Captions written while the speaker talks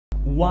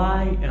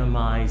Why am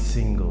I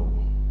single?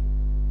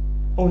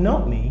 Oh,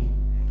 not me.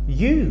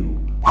 You.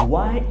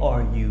 Why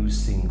are you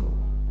single?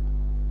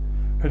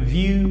 Have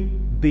you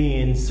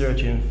been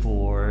searching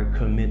for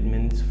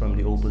commitment from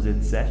the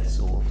opposite sex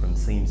or from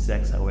same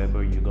sex,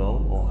 however you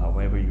go or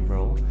however you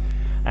roll?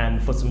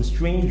 And for some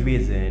strange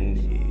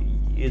reason,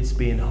 it's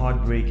been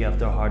heartbreak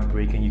after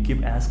heartbreak, and you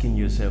keep asking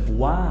yourself,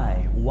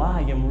 why?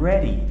 Why? I'm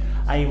ready.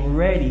 I am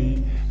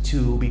ready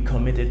to be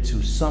committed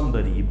to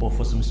somebody, but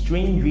for some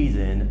strange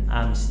reason,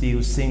 I'm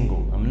still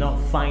single. I'm not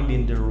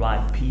finding the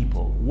right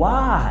people.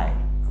 Why?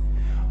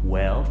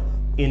 Well,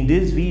 in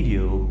this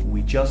video,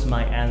 we just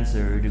might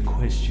answer the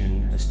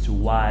question as to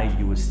why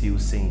you are still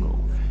single.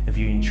 If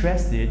you're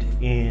interested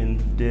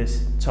in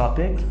this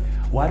topic,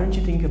 why don't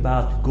you think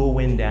about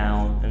going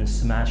down and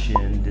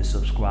smashing the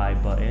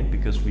subscribe button,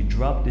 because we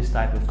drop this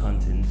type of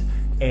content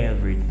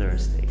every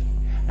Thursday.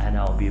 And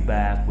I'll be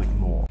back with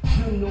more.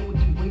 You know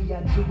the way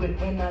I do it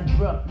when I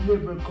drop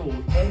lyrical.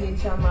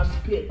 Anytime I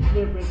spit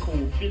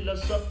lyrical,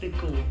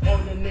 philosophical. All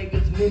the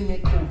niggas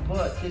mimical,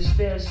 but this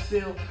fair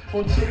still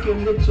on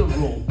taking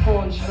literal.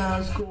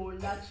 Punchlines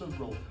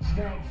collateral.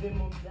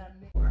 Maximum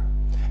damage.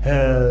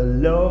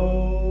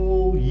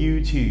 Hello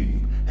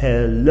YouTube.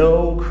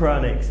 Hello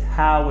Chronicles.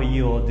 How are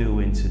you all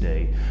doing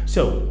today?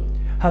 So,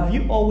 have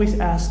you always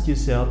asked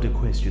yourself the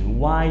question,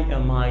 why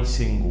am I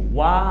single?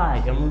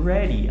 Why? I'm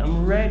ready.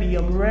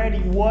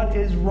 What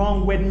is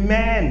wrong with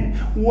men?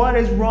 What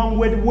is wrong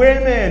with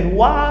women?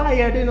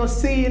 Why are they not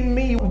seeing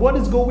me? What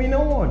is going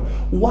on?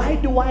 Why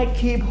do I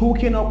keep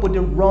hooking up with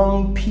the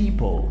wrong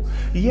people?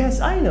 Yes,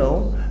 I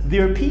know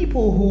there are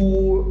people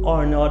who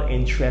are not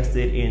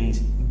interested in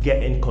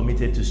getting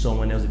committed to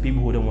someone else, the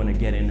people who don't want to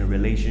get in a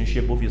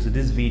relationship. Obviously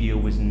this video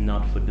is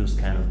not for those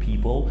kind of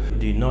people.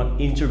 They're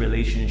not into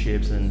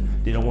relationships and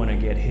they don't want to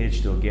get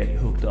hitched or get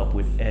hooked up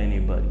with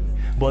anybody.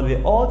 But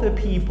there are the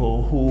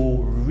people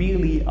who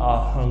really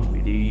are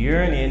hungry. They're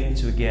yearning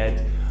to get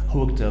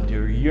hooked up.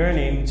 They're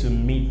yearning to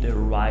meet the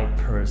right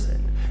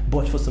person.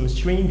 But for some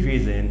strange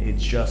reason,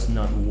 it's just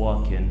not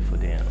working for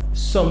them.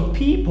 Some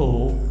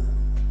people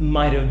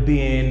might have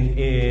been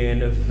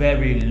in a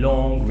very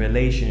long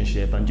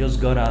relationship and just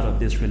got out of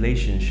this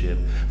relationship.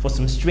 For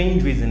some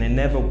strange reason, it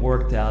never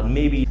worked out.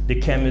 Maybe the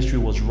chemistry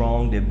was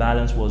wrong, the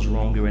balance was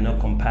wrong, they were not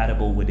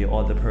compatible with the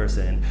other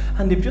person.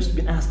 And they've just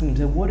been asking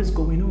themselves, what is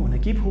going on? I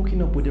keep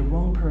hooking up with the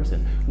wrong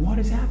person. What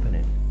is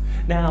happening?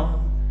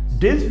 Now,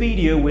 this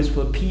video is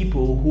for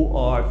people who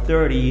are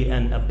 30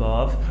 and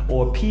above,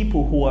 or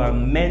people who are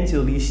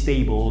mentally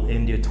stable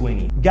in their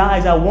 20s.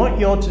 Guys, I want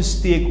y'all to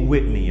stick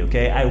with me,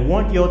 okay? I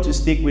want y'all to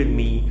stick with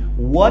me.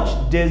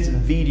 Watch this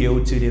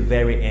video to the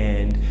very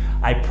end.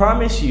 I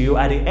promise you,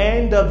 at the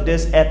end of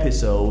this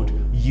episode,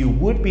 you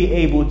would be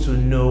able to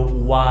know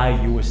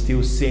why you are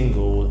still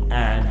single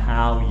and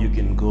how you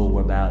can go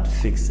about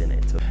fixing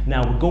it.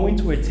 Now, we're going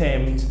to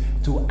attempt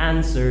to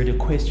answer the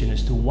question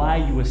as to why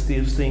you are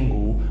still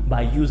single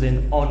by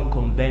using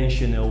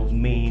unconventional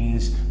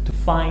means to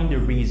find the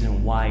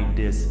reason why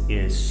this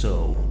is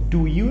so.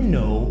 Do you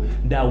know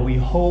that we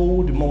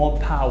hold more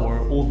power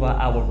over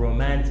our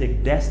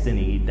romantic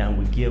destiny than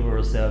we give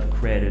ourselves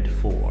credit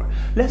for?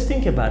 Let's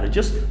think about it.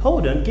 Just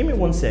hold on, give me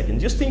 1 second.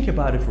 Just think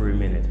about it for a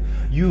minute.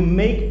 You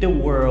make the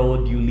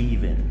world you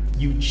live in.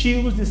 You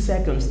choose the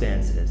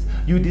circumstances.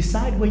 You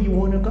decide where you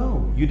want to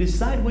go. You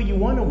decide where you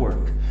want to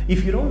work.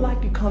 If you don't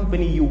like the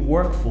company you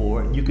work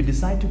for, you could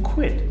decide to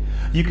quit.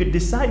 You could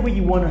decide where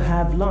you want to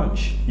have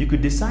lunch. You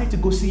could decide to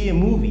go see a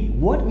movie.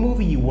 What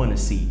movie you want to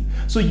see.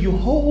 So you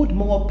hold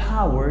more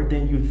power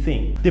than you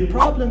think. The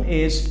problem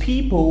is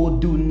people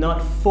do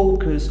not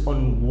focus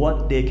on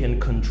what they can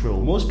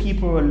control. Most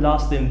people are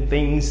lost in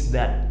things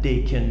that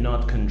they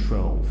cannot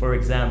control. For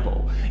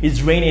example,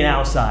 it's raining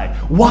outside.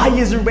 Why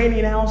is it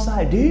raining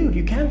outside? Dude,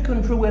 you can't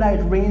control whether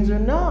it rains or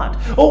not.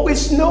 Oh,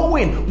 it's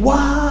snowing.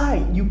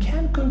 Why? You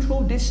can't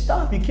control this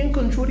stuff. You can't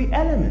control the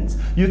elements.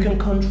 You can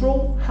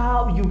control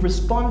how you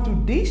respond to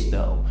this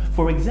though.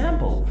 For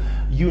example,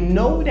 you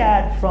know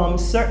that from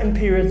certain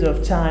periods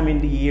of time in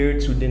the year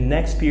to the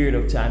next period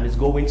of time is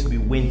going to be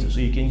winter.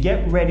 So you can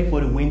get ready for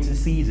the winter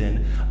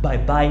season by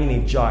buying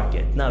a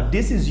jacket. Now,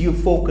 this is you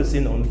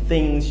focusing on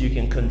things you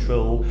can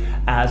control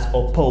as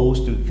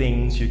opposed to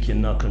things you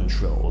cannot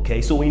control.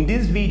 Okay, so in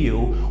this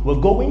video, we're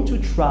going to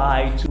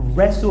try to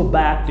wrestle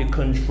back the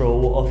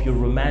control of your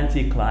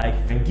romantic life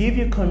and give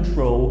you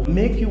control,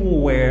 make you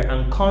aware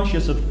and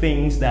conscious of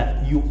things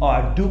that you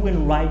are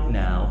doing right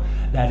now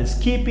that is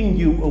keeping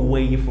you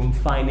away from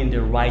finding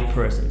the right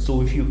person.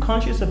 So if you're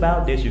conscious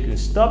about this, you can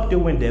stop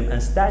doing them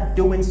and start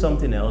doing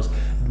something else.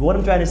 What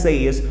I'm trying to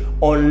say is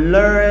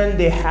unlearn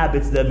the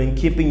habits that have been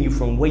keeping you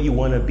from where you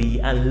want to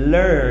be, and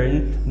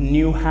learn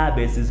new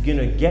habits is going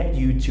to get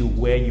you to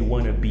where you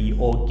want to be,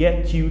 or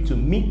get you to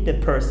meet the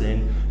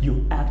person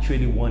you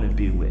actually want to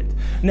be with.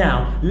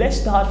 Now, let's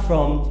start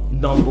from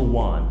number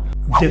 1,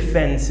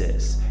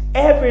 defenses.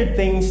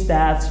 Everything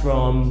starts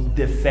from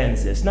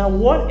defenses. Now,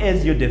 what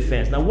is your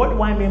defense? Now, what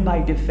do I mean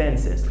by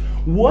defenses?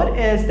 What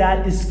is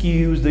that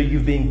excuse that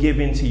you've been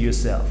giving to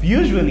yourself?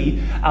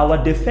 Usually,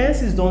 our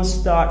defenses don't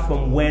start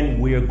from when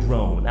we're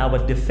grown.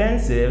 Our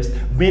defenses,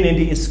 meaning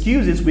the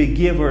excuses we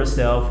give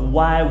ourselves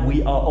why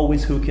we are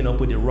always hooking up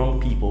with the wrong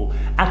people,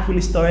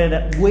 actually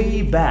started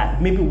way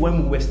back, maybe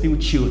when we were still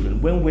children,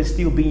 when we're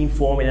still being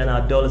formed in an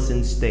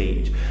adolescent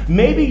stage.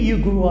 Maybe you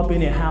grew up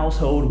in a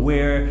household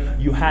where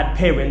you had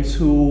parents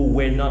who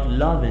were not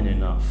loving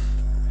enough.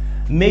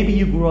 Maybe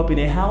you grew up in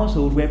a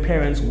household where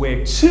parents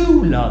were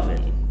too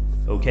loving.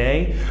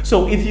 Okay?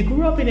 So if you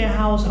grew up in a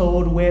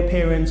household where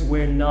parents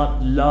were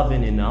not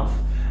loving enough,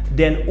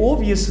 then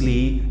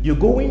obviously you're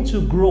going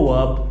to grow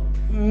up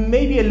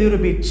maybe a little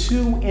bit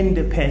too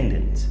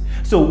independent.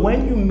 So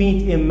when you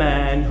meet a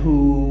man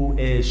who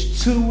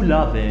is too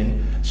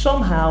loving,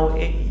 somehow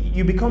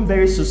you become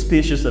very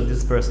suspicious of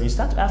this person. You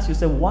start to ask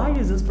yourself, why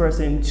is this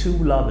person too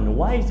loving?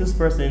 Why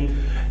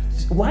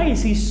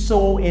is he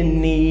so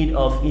in need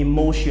of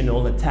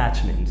emotional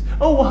attachment?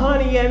 Oh,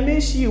 honey, I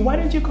miss you. Why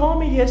didn't you call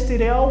me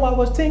yesterday? Oh, I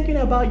was thinking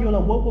about you.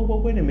 Like, whoa,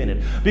 wait a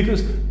minute.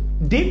 Because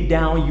deep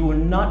down, you are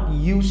not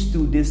used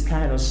to this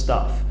kind of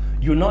stuff.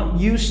 You're not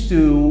used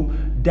to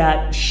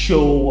that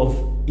show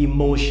of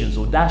emotions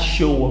or that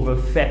show of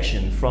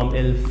affection from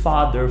a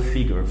father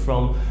figure,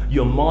 from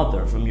your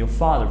mother, from your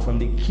father, from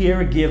the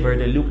caregiver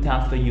that looked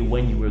after you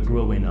when you were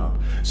growing up.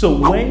 So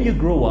when you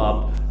grow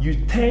up, you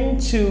tend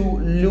to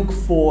look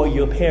for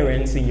your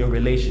parents in your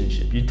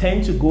relationship. You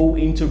tend to go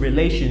into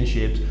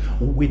relationships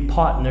with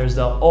partners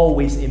that are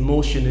always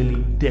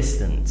emotionally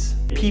distant.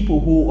 People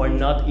who are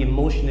not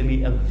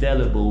emotionally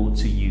available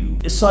to you.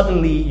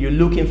 Suddenly you're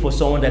looking for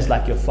someone that's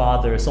like your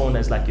father, someone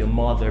that's like your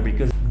mother,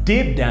 because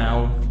deep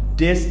down,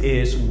 this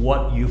is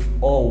what you've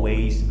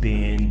always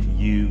been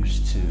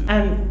used to.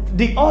 And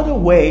the other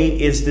way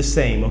is the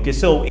same, okay?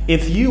 So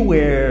if you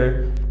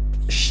were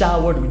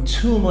showered with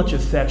too much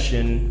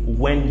affection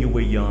when you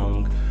were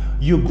young,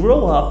 you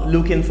grow up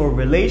looking for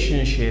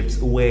relationships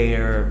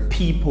where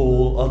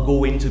people are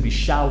going to be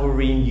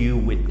showering you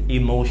with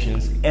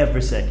emotions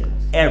every second,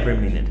 every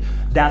minute.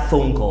 That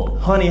phone call,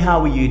 honey,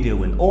 how are you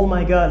doing? Oh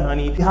my God,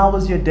 honey, how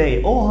was your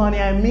day? Oh, honey,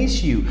 I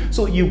miss you.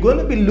 So you're going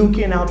to be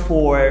looking out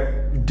for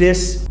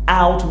this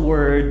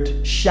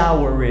outward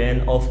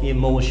showering of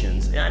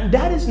emotions. And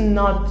that is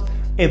not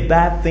a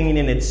bad thing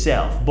in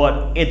itself,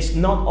 but it's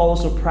not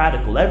also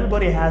practical.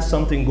 Everybody has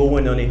something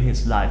going on in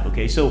his life,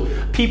 okay? So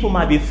people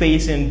might be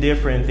facing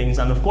different things,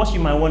 and of course you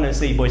might want to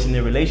say, but it's in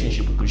a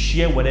relationship, you could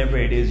share whatever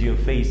it is you're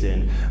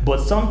facing. But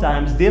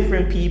sometimes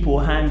different people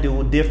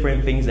handle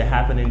different things that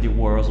happen in the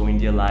world or in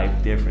their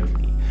life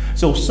differently.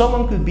 So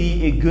someone could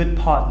be a good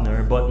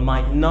partner, but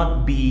might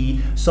not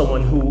be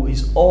someone who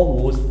is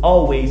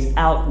always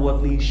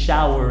outwardly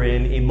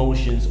showering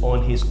emotions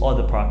on his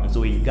other partner.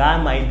 So a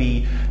guy might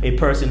be a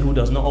person who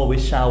does not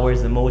always shower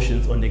his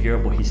emotions on the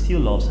girl, but he still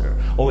loves her.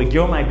 Or a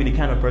girl might be the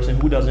kind of person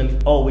who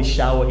doesn't always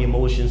shower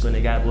emotions on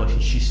the guy, but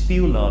she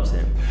still loves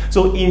him.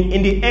 So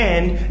in the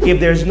end, if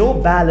there's no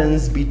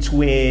balance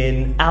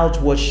between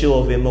outward show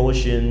of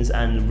emotions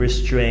and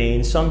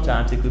restraint,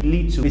 sometimes it could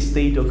lead to a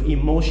state of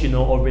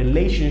emotional or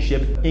relationship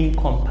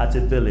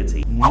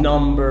incompatibility.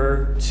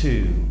 Number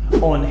 2,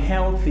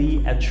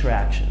 unhealthy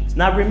attractions.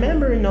 Now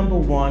remember, in number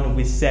 1,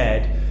 we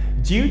said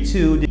due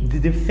to the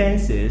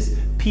defenses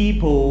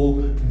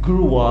people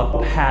grew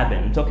up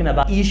having, talking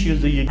about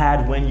issues that you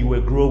had when you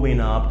were growing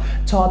up,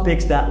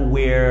 topics that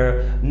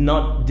were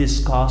not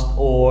discussed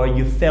or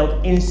you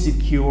felt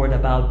insecure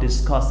about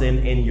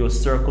discussing in your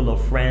circle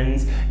of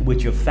friends,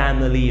 with your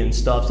family and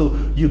stuff. So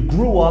you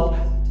grew up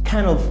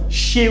kind of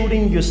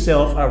shielding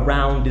yourself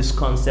around this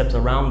concept,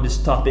 around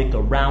this topic,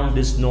 around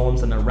these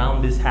norms, and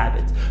around these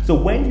habits. So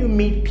when you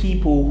meet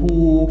people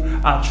who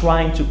are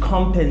trying to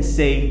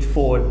compensate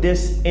for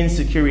this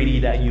insecurity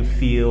that you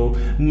feel,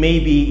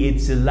 maybe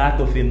it's a lack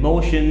of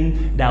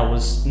emotion that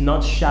was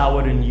not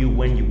showered on you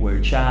when you were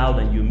a child,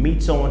 and you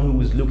meet someone who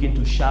is looking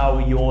to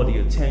shower you all the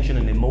attention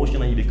and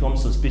emotion, and you become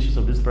suspicious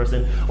of this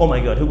person. Oh my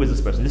God, who is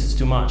this person? This is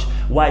too much.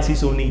 Why is he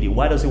so needy?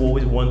 Why does he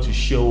always want to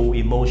show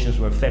emotions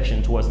or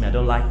affection towards me? I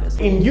don't like this.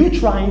 In you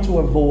trying to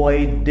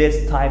avoid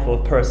this type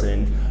of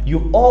person,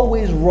 you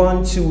always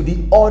run to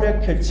the other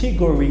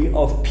category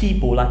of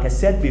people, like I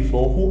said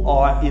before, who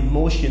are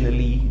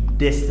emotionally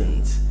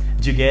distant.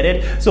 Do you get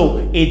it? So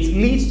it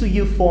leads to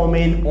you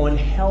forming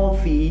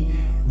unhealthy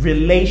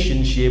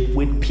relationship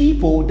with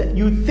people that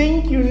you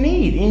think you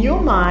need. In your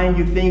mind,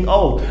 you think,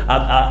 oh,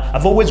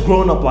 I've always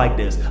grown up like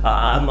this.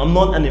 I'm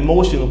not an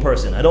emotional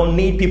person. I don't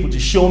need people to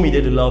show me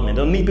that they love me. I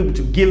don't need people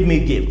to give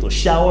me gifts or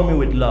shower me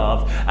with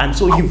love. And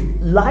so you've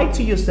lied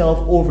to yourself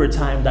over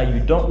time that you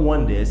don't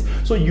want this.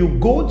 So you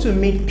go to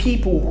meet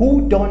people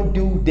who don't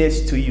do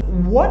this to you.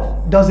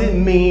 What does it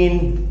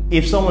mean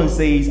if someone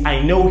says,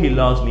 I know he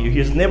loves me? He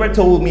has never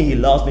told me he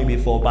loves me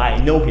before, but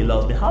I know he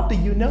loves me. How do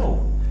you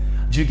know?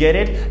 Do you get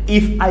it?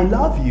 If I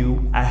love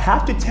you, I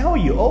have to tell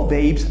you, oh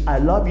babes, I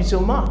love you so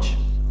much.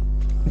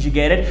 Do you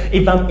get it?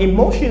 If I'm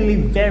emotionally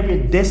very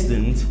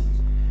distant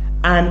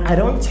and I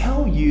don't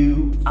tell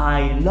you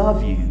I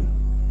love you,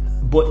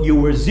 but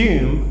you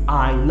assume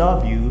I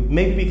love you,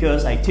 maybe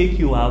because I take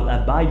you out,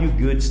 I buy you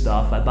good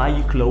stuff, I buy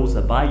you clothes,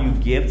 I buy you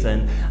gifts,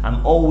 and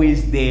I'm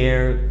always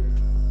there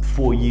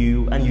for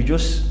you, and you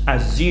just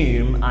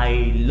assume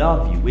I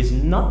love you. It's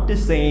not the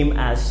same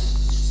as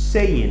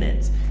saying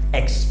it,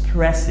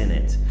 expressing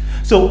it.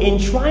 So in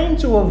trying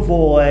to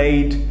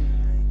avoid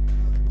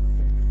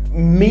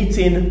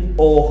meeting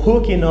or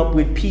hooking up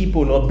with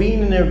people or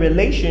being in a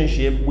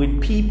relationship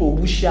with people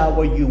who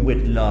shower you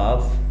with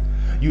love,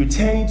 you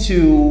tend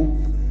to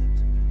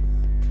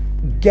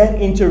get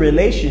into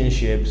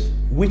relationships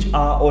which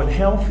are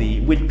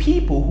unhealthy with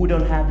people who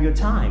don't have your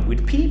time,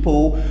 with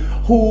people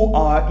who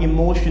are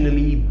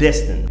emotionally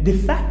distant. The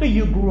fact that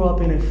you grew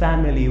up in a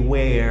family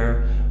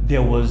where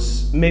there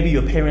was, maybe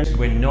your parents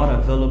were not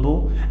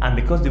available, and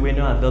because they were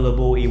not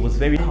available, it was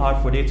very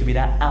hard for there to be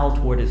that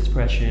outward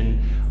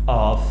expression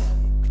of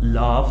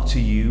love to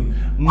you.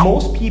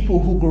 Most people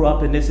who grew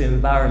up in this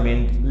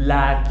environment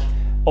lack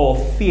or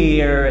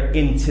fear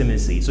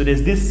intimacy. So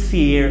there's this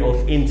fear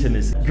of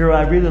intimacy. Girl,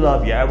 I really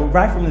love you.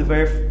 Right from the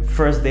very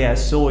first day I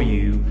saw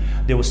you,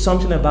 there was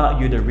something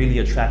about you that really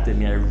attracted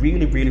me. I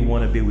really, really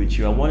want to be with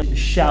you. I want to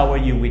shower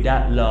you with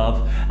that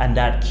love and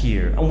that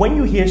care. And when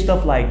you hear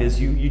stuff like this,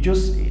 you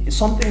just,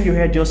 something in your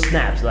head just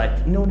snaps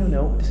like, no, no,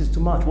 no, this is too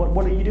much.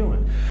 What are you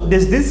doing?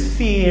 There's this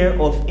fear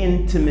of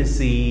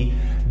intimacy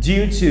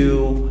due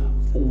to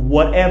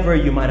whatever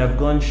you might have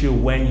gone through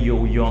when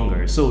you're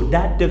younger. So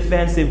that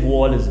defensive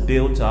wall is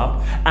built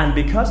up, and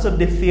because of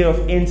the fear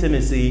of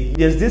intimacy,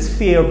 there's this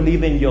fear of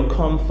leaving your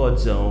comfort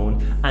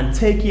zone and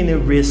taking a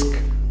risk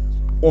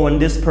on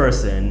this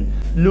person,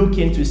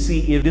 looking to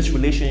see if this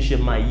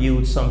relationship might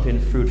yield something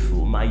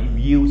fruitful, might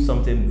yield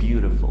something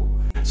beautiful.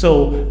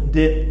 So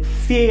the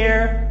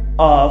fear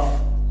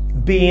of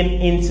being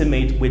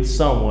intimate with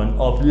someone,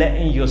 of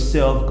letting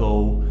yourself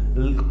go,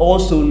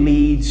 also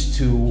leads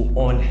to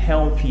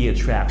unhealthy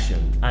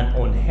attraction, an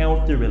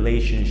unhealthy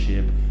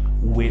relationship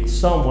with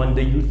someone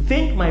that you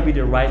think might be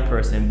the right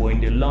person, but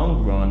in the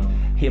long run,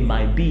 he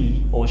might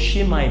be or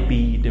she might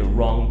be the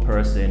wrong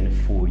person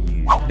for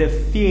you. The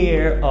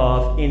fear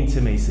of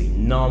intimacy,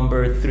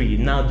 number 3.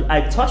 Now,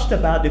 I touched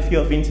about the fear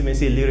of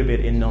intimacy a little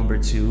bit in number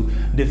 2.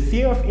 The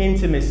fear of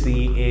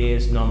intimacy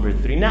is number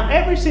 3. Now,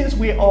 ever since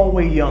we're all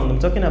way young, I'm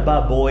talking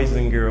about boys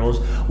and girls,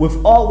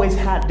 we've always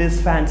had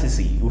this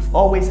fantasy. We've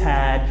always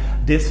had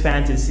this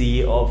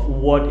fantasy of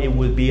what it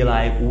would be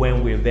like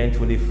when we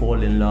eventually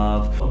fall in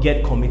love,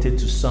 get committed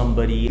to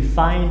somebody,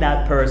 find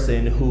that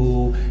person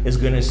who is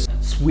going to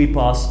sweep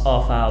us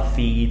off our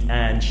feet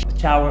and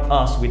shower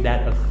us with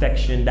that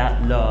affection,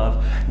 that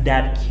love,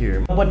 that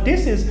care. But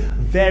this is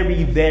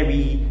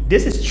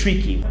this is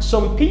tricky.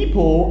 Some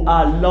people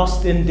are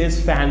lost in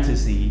this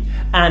fantasy,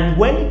 and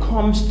when it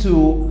comes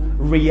to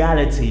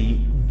reality,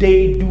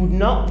 they do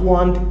not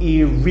want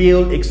a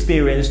real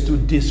experience to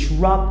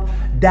disrupt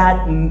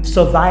that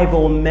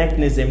survival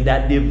mechanism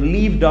that they've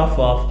lived off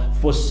of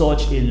for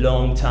such a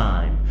long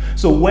time.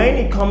 So when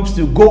it comes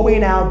to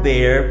going out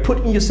there,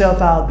 putting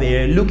yourself out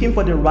there, looking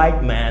for the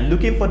right man,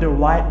 looking for the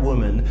right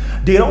woman,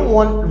 they don't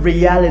want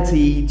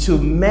reality to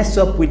mess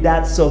up with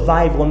that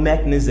survival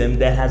mechanism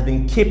that has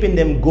been keeping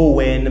them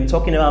going. I'm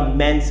talking about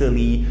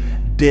mentally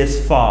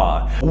this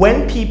far.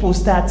 When people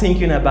start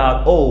thinking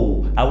about,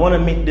 oh, I want to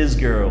meet this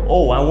girl,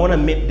 oh, I want to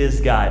meet this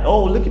guy,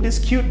 oh, look at this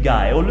cute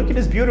guy, oh, look at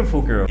this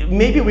beautiful girl,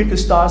 maybe we could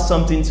start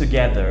something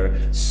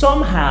together.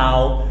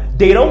 Somehow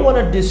they don't want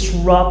to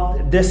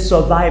disrupt this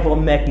survival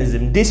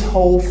mechanism, this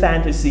whole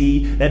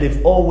fantasy that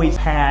they've always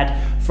had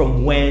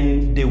from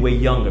when they were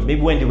younger,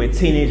 maybe when they were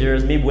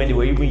teenagers, maybe when they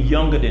were even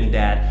younger than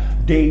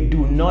that. They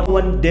do not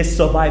want this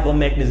survival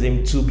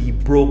mechanism to be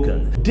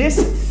broken.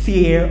 This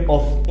fear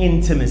of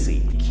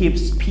intimacy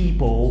keeps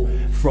people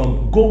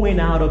from going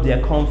out of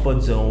their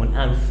comfort zone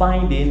and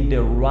finding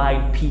the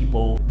right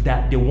people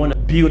that they want to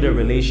build a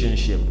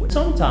relationship with.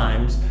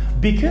 Sometimes,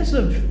 because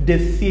of the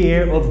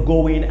fear of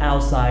going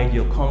outside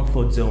your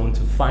comfort zone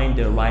to find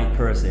the right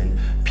person,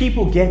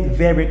 people get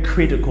very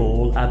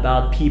critical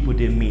about people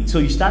they meet. So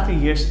you start to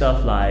hear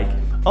stuff like,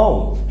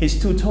 oh,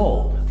 he's too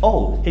tall,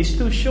 oh, he's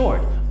too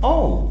short,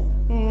 oh,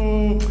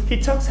 he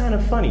talks kind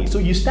of funny. So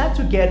you start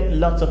to get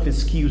lots of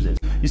excuses.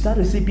 You start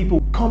to see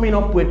people coming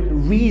up with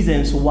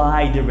reasons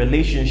why the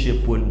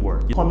relationship wouldn't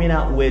work. You're coming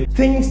out with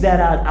things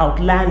that are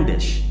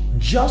outlandish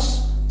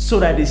just so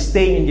that they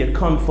stay in their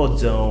comfort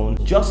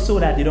zone, just so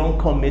that they don't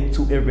commit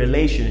to a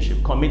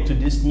relationship, commit to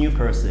this new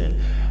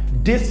person.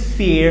 This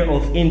fear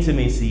of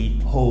intimacy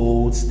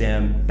holds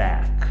them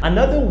back.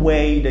 Another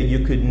way that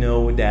you could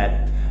know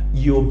that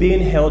you're being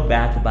held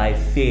back by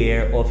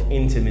fear of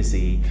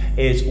intimacy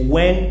is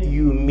when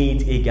you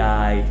meet a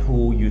guy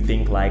who you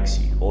think likes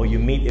you, or you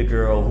meet a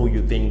girl who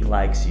you think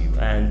likes you,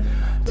 and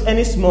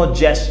any small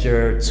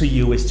gesture to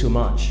you is too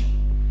much.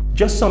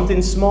 Just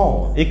something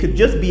small. It could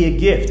just be a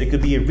gift. It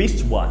could be a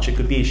wristwatch. It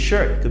could be a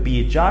shirt. It could be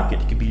a jacket.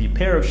 It could be a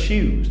pair of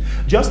shoes.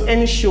 Just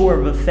any show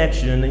of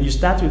affection, and you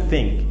start to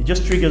think. It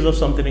just triggers up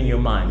something in your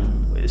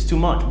mind. It's too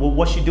much. Well,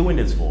 what's she doing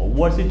this for?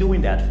 What's he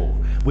doing that for?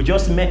 We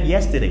just met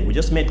yesterday. We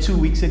just met 2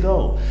 weeks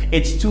ago.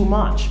 It's too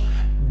much.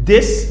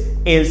 This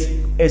is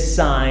a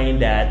sign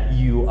that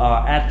you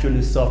are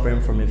actually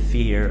suffering from a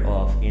fear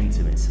of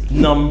intimacy.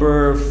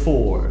 Number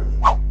 4,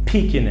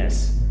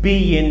 pickiness,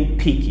 being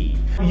picky.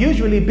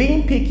 Usually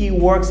being picky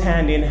works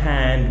hand in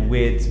hand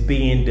with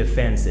being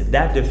defensive.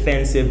 That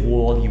defensive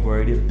wall you've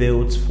already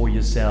built for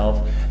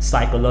yourself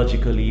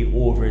psychologically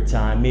over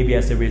time, maybe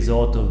as a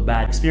result of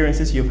bad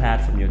experiences you've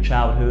had from your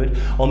childhood,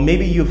 or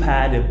maybe you've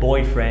had a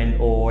boyfriend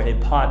or a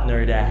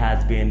partner that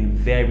has been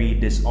very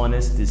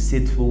dishonest,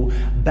 deceitful,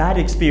 bad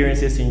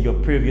experiences in your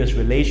previous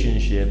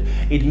relationship.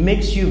 It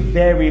makes you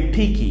very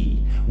picky.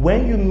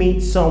 When you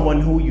meet someone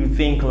who you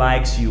think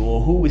likes you,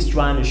 or who is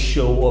trying to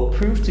show or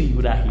prove to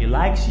you that he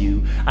likes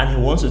you and he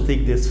wants to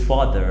take this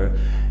further,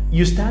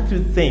 you start to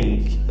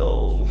think,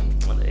 oh,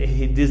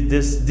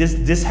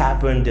 this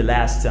happened the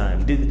last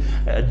time.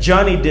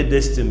 Johnny did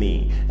this to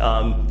me.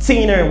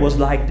 Tina was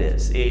like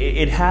this.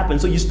 It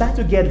happened. So you start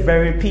to get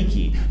very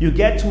picky. You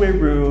get to a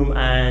room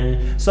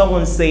and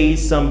someone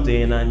says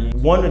something and you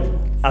want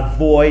to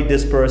avoid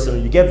this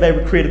person, you get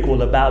very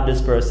critical about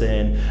this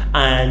person,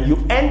 and you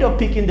end up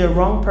picking the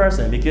wrong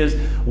person, because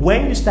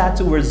when you start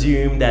to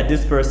assume that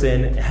this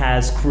person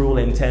has cruel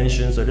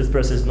intentions, or this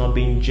person is not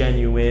being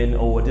genuine,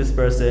 or this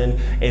person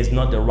is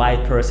not the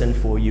right person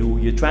for you,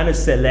 you're trying to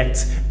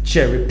select,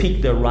 cherry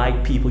pick the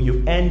right people,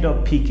 you end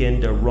up picking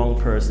the wrong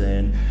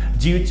person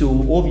due to,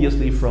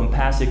 obviously, from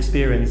past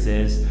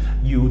experiences.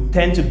 You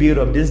tend to build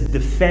up these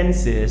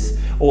defenses,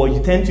 or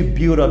you tend to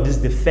build up this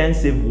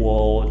defensive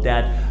wall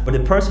that, but the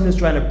person who's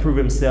trying to prove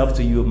himself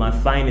to you might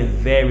find it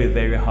very,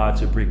 very hard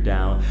to break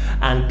down.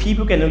 And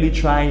people can only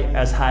try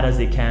as hard as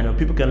they can, or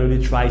people can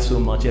only try so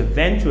much.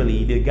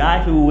 Eventually, the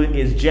guy who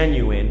is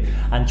genuine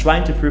and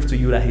trying to prove to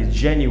you that he's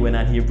genuine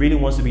and he really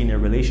wants to be in a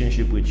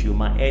relationship with you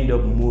might end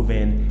up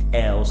moving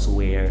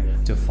elsewhere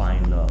to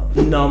find love.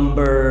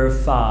 Number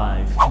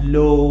 5,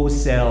 low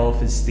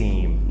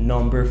self-esteem.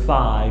 Number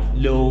 5,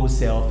 low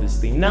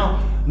self-esteem.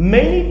 Now,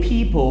 many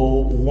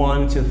people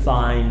want to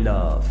find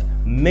love.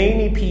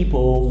 Many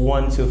people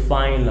want to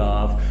find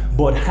love,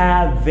 but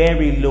have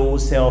very low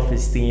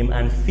self-esteem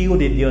and feel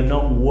that they're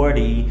not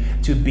worthy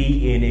to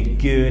be in a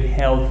good,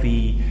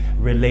 healthy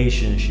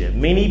relationship.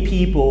 Many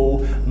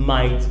people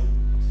might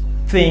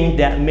think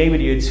that maybe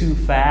they're too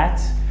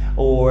fat,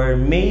 or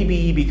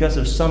maybe because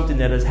of something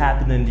that has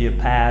happened in their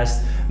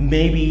past,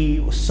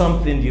 maybe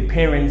something their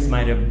parents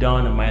might have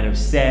done or might have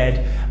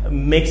said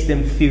makes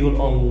them feel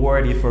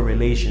unworthy for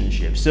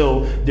relationships.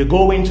 So they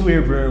go into a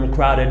room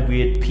crowded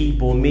with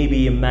people.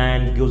 Maybe a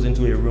man goes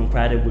into a room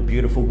crowded with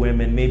beautiful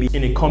women, maybe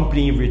in a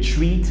company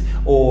retreat,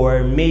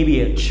 or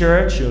maybe at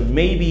church, or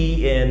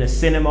maybe in a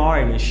cinema or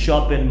in a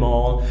shopping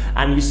mall,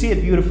 and you see a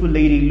beautiful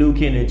lady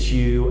looking at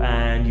you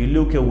and you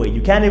look away.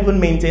 You can't even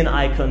maintain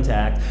eye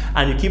contact,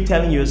 and you keep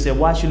telling yourself,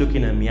 why is she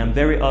looking at me? I'm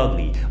very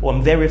ugly, or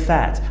I'm very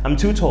fat, I'm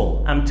too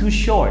tall, I'm too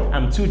short,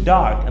 I'm too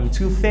dark, I'm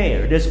too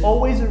fair. There's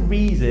always a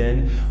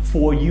reason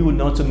for you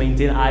not to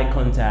maintain eye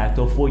contact,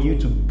 or for you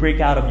to break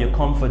out of your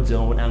comfort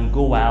zone and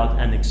go out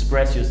and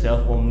express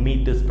yourself or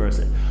meet this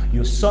person.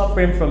 You're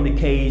suffering from the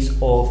case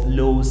of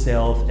low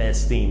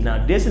self-esteem.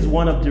 Now, this is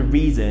one of the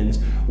reasons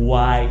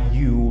why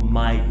you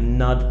might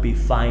not be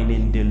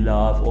finding the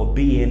love or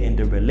being in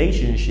the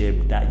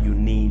relationship that you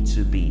need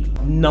to be.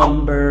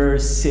 Number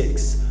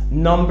 6.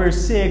 Number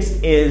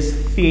 6 is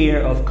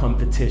fear of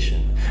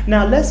competition.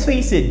 Now, let's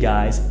face it,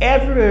 guys,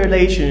 every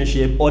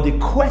relationship, or the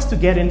quest to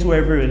get into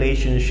every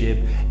relationship,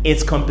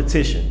 is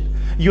competition.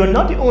 You're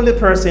not the only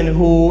person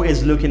who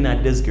is looking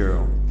at this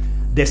girl.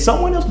 There's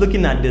someone else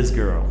looking at this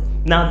girl.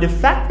 Now, the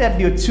fact that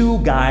there are 2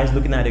 guys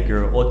looking at a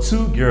girl, or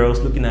 2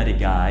 girls looking at a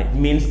guy,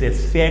 means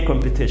there's fair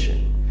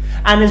competition.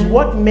 And it's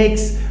what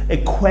makes a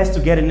quest to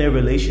get in a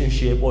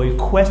relationship, or a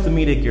quest to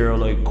meet a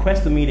girl, or a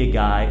quest to meet a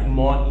guy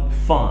more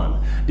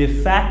fun. The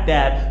fact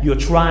that you're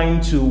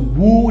trying to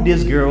woo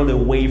this girl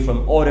away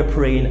from other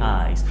praying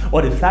eyes,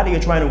 or the fact that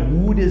you're trying to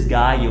woo this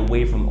guy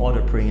away from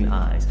other praying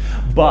eyes.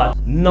 But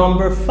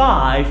number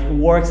 5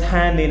 works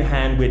hand in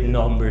hand with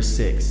number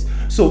 6.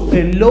 So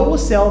a low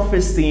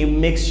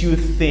self-esteem makes you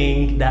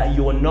think that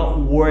you're not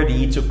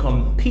worthy to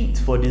compete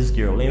for this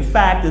girl. In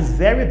fact, it's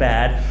very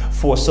bad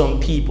for some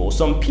people.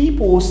 Some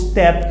people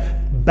step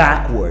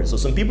backwards, or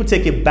some people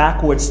take a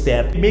backward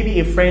step.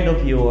 Maybe a friend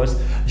of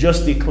yours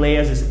just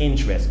declares his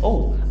interest.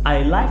 Oh,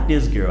 I like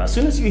this girl. As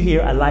soon as you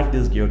hear I like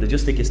this girl, they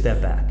just take a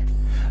step back.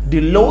 The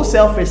low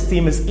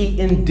self-esteem is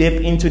eating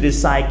deep into the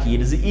psyche.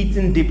 It is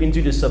eating deep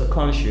into the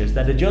subconscious,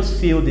 that they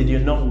just feel that you're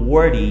not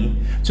worthy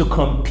to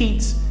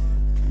compete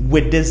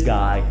with this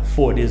guy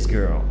for this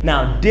girl.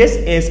 Now, this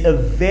is a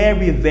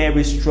very,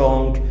 very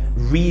strong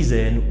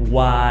reason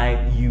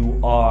why you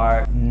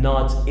are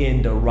not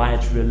in the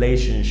right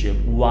relationship,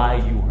 why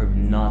you have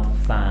not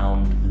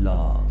found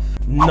love.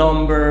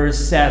 Number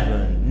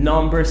 7.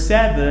 Number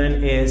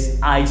 7 is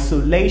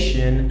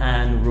isolation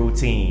and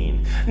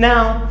routine.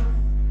 Now,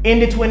 In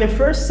the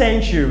 21st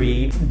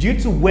century, due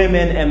to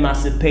women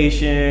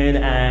emancipation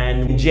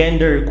and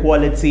gender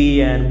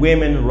equality and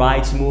women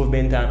rights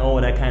movement and all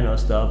that kind of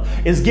stuff,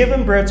 it's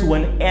given birth to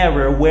an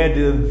era where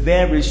the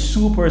very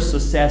super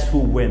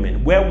successful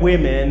women, where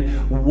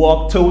women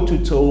walk toe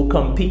to toe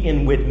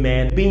competing with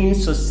men, being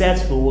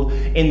successful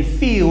in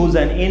fields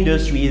and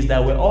industries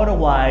that were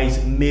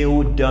otherwise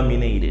male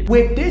dominated.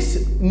 With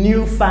this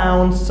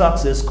newfound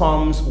success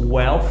comes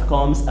wealth,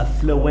 comes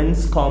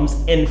affluence, comes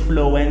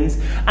influence,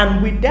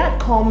 and with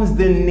that comes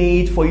the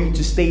need for you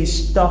to stay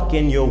stuck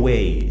in your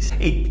ways.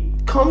 It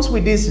comes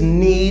with this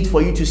need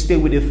for you to stay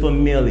with the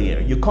familiar.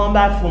 You come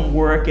back from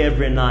work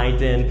every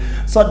night and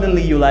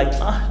suddenly you're like,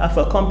 I've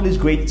accomplished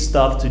great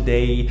stuff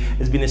today.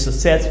 It's been a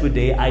successful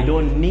day. I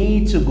don't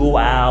need to go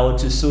out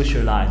to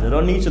socialize. I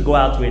don't need to go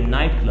out to a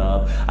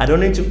nightclub. I don't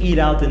need to eat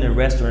out in a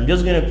restaurant. I'm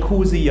just gonna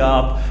cozy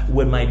up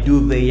with my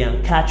duvet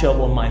and catch up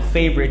on my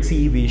favorite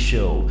TV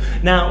show.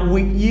 Now,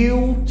 with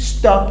you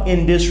stuck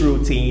in this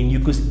routine, you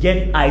could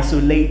get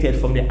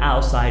isolated from the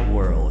outside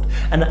world.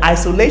 And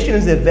isolation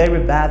is a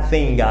very bad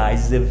thing,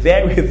 guys. It's a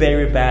very,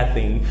 very bad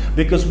thing,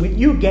 because with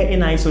you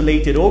getting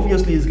isolated,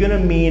 obviously it's going to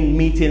mean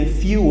meeting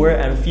fewer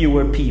and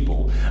fewer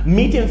people.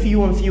 Meeting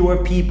fewer and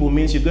fewer people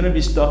means you're going to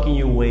be stuck in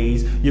your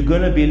ways, you're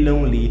going to be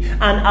lonely,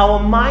 and our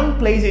mind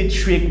plays a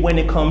trick when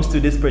it comes to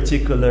this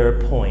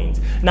particular point.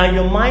 Now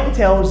your mind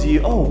tells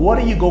you, oh, what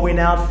are you going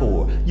out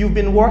for? You've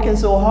been working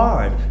so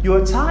hard,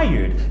 you're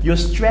tired, you're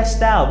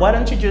stressed out. Why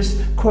don't you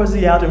just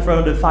cozy out in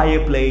front of the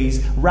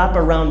fireplace, wrap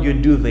around your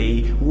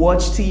duvet,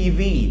 watch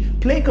TV,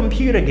 play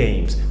computer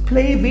games,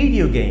 play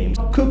video games,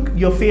 cook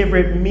your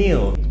favorite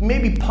meal,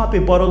 maybe pop a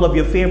bottle of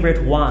your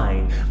favorite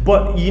wine.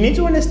 But you need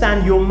to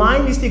understand, your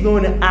mind is still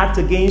going to act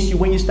against you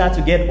when you start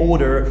to get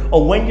older,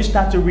 or when you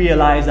start to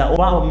realize that,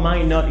 wow, am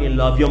I not in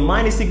love? Your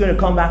mind is still going to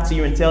come back to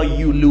you and tell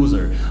you,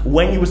 loser,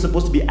 when you were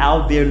supposed to be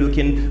out there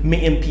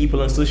meeting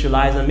people and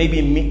socializing,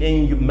 maybe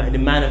meeting the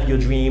man of your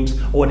dreams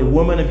or the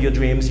woman of your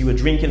dreams, you were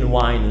drinking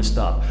wine and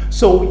stuff.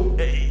 So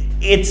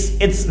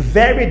it's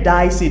very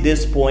dicey at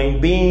this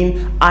point,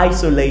 being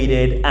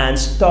isolated and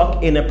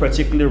stuck in a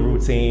particular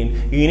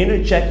routine. You need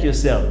to check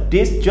yourself.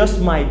 This just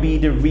might be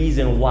the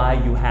reason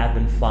why you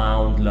haven't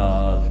found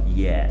love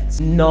yet.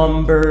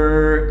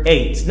 Number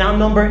 8. Now,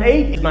 number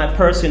 8 is my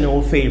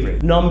personal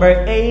favorite.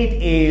 Number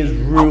 8 is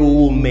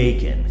rule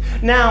making.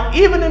 Now,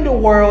 even in the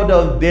world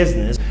of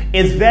business,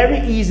 it's very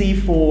easy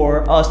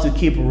for us to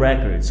keep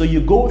records. So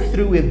you go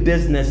through a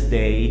business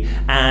day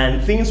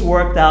and things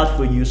worked out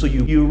for you. So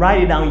you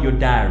write it down in your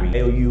diary,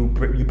 or you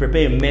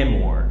prepare a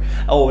memoir.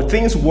 Or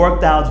things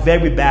worked out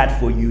very bad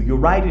for you, you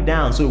write it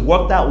down. So it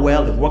worked out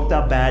well, it worked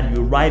out bad,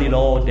 you write it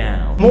all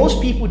down.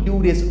 Most people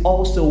do this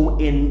also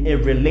in a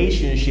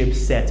relationship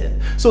setting.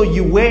 So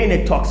you were in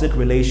a toxic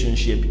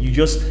relationship,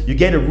 you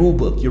get a rule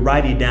book, you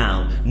write it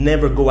down.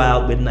 Never go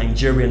out with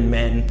Nigerian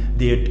men,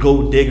 they're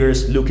gold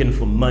diggers looking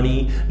for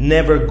money.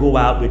 Never go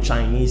out with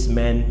Chinese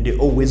men, they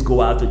always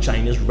go out to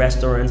Chinese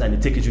restaurants and they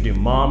take you to their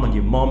mom, and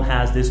your mom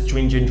has these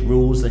stringent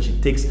rules and she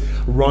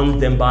runs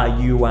them by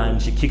you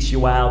and she kicks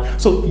you out.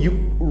 So you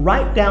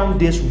write down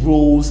these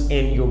rules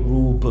in your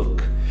rule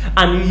book,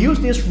 and you use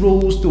these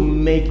rules to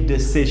make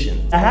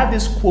decisions. I have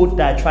this quote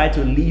that I try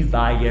to live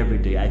by every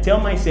day. I tell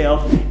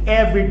myself,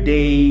 every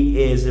day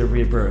is a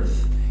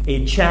rebirth,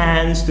 a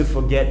chance to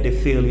forget the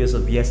failures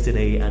of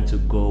yesterday and to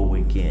go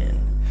again.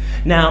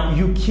 Now,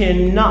 you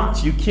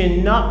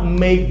cannot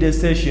make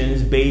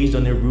decisions based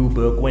on a rule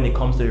book when it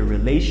comes to a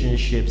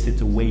relationship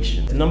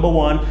situation. Number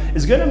one,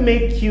 it's going to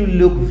make you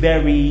look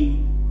very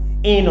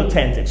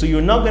inauthentic. So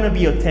you're not going to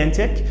be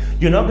authentic,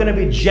 you're not going to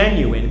be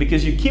genuine,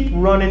 because you keep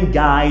running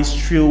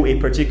guys through a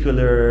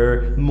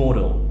particular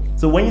model.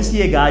 So when you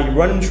see a guy, you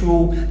run him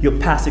through your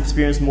past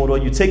experience model,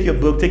 you take your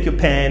book, take your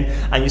pen,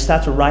 and you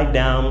start to write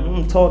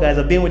down, tall guys,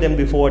 I've been with them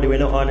before, they were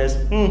not honest,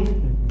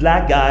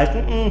 black guys,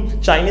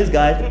 Chinese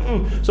guys.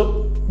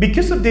 So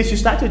because of this, you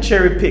start to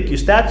cherry pick, you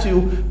start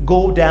to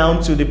go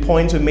down to the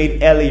point we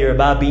made earlier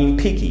about being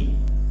picky.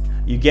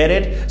 You get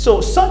it? So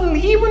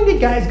suddenly, even the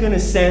guy's gonna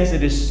sense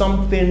that there's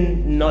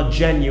something not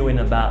genuine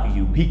about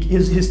you.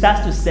 He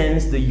starts to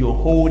sense that you're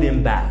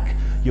holding back.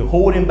 You're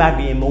holding back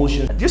the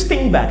emotions. Just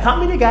think back. How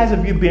many guys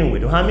have you been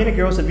with? Or how many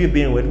girls have you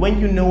been with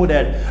when you know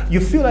that you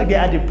feel like they're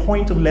at the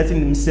point of letting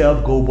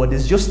themselves go, but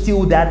there's just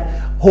still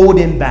that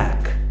holding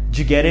back?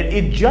 Do you get it?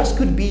 It just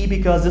could be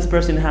because this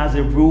person has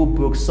a rule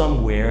book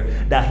somewhere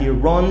that he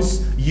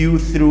runs you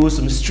through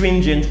some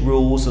stringent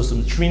rules or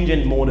some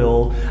stringent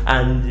model,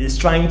 and is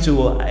trying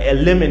to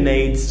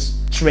eliminate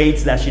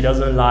traits that she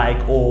doesn't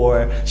like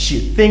or she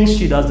thinks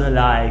she doesn't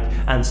like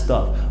and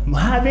stuff.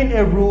 Having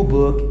a rule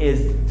book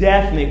is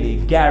definitely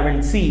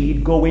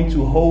guaranteed going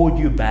to hold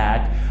you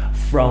back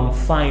from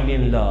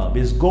finding love.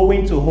 It's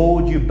going to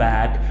hold you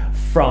back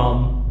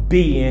from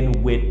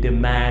being with the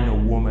man or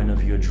woman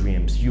of your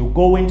dreams. You're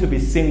going to be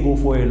single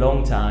for a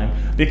long time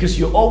because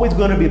you're always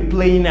going to be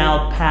playing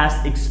out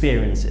past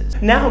experiences.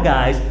 Now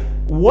guys,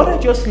 what I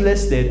just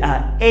listed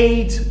are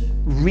 8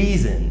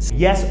 reasons,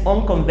 yes,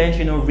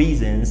 unconventional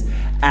reasons,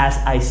 as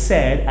I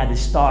said at the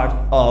start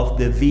of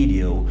the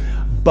video,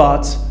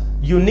 but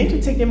you need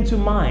to take them to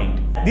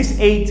mind. These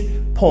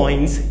 8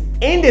 points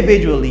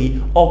individually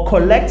or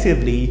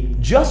collectively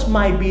just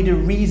might be the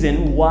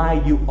reason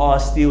why you are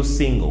still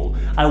single.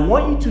 I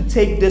want you to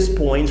take these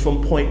points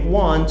from point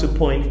 1 to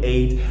point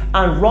 8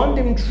 and run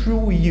them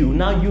through you.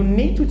 Now you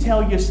need to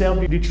tell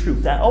yourself the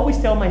truth. I always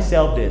tell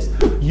myself this: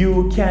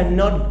 you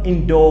cannot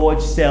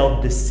indulge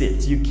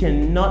self-deceit. You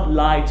cannot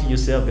lie to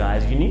yourself,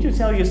 guys. You need to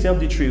tell yourself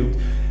the truth.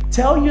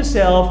 Tell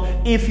yourself,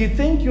 if you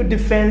think your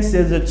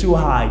defenses are too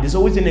high, there's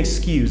always an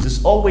excuse.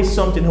 There's always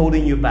something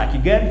holding you back. You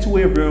get into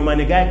a room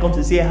and the guy comes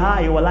to say,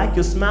 hi, oh, I like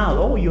your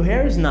smile. Oh, your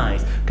hair is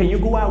nice. Can you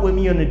go out with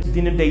me on a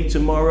dinner date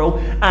tomorrow?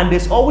 And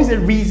there's always a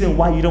reason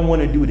why you don't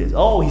want to do this.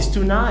 Oh, he's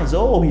too nice.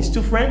 Oh, he's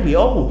too friendly.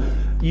 Oh,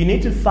 you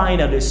need to find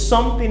out there's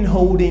something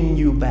holding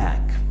you back.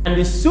 And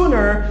the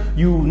sooner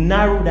you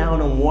narrow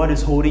down on what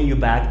is holding you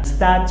back,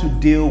 start to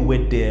deal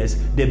with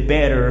this, the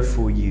better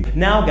for you.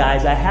 Now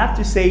guys, I have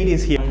to say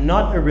this here, I'm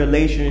not a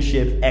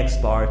relationship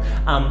expert.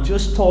 I'm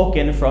just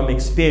talking from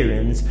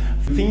experience,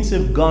 things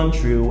I've gone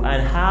through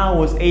and how I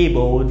was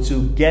able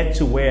to get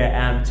to where I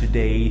am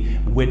today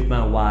with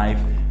my wife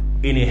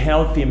in a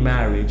healthy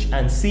marriage,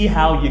 and see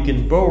how you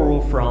can borrow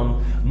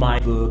from my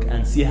book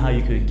and see how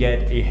you could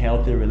get a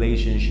healthy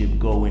relationship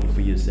going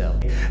for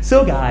yourself.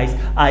 So guys,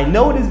 I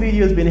know this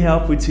video has been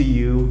helpful to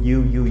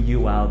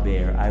you out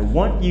there. I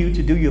want you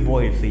to do your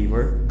boy a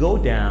favor, go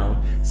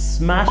down,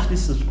 smash the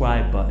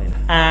subscribe button,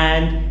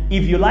 and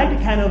if you like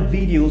the kind of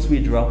videos we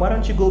drop, why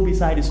don't you go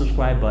beside the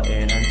subscribe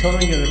button and turn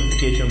on your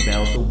notification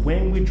bell, so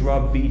when we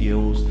drop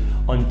videos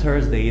on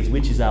Thursdays,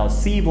 which is our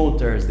Civil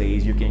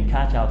Thursdays, you can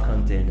catch our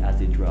content as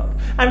they drop.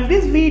 And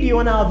this video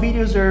and our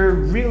videos are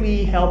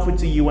really helpful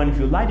to you, and if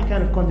you like the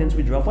kind of content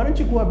we drop, why don't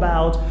you go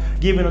about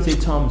giving us a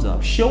thumbs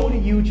up. Show the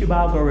YouTube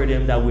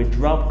algorithm that we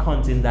drop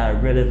content that are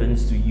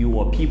relevant to you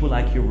or people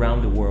like you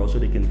around the world, so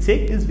they can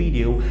take this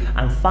video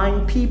and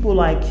find people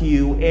like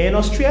you in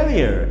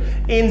Australia,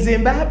 in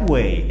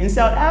Zimbabwe, in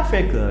South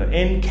Africa,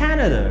 in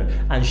Canada,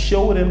 and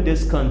show them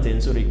this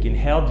content so they can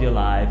help their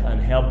life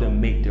and help them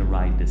make the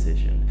right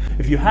decision.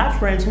 If you have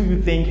friends who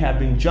you think have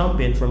been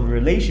jumping from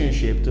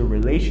relationship to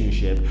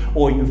relationship,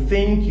 or you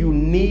think you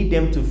need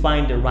them to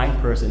find the right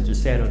person to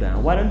settle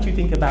down, why don't you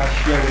think about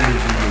sharing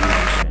this video with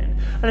a friend?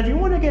 And if you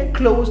want to get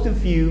close to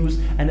Fuse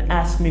and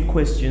ask me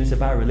questions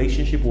about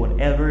relationship,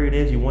 whatever it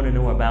is you want to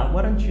know about,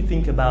 why don't you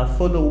think about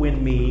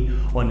following me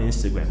on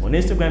Instagram? On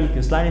Instagram, you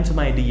can slide into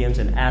my DMs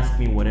and ask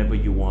me whatever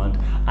you want.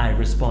 I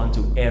respond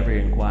to every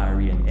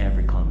inquiry and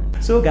every comment.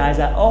 So guys,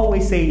 I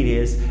always say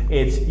this,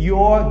 it's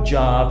your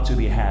job to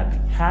be happy.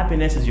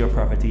 Happiness is your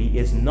property.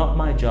 It's not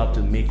my job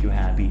to make you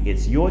happy.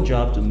 It's your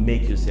job to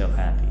make yourself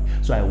happy.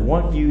 So I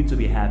want you to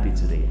be happy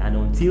today. And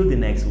until the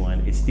next one,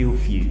 it's still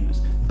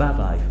Fuse.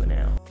 Bye-bye for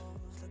now.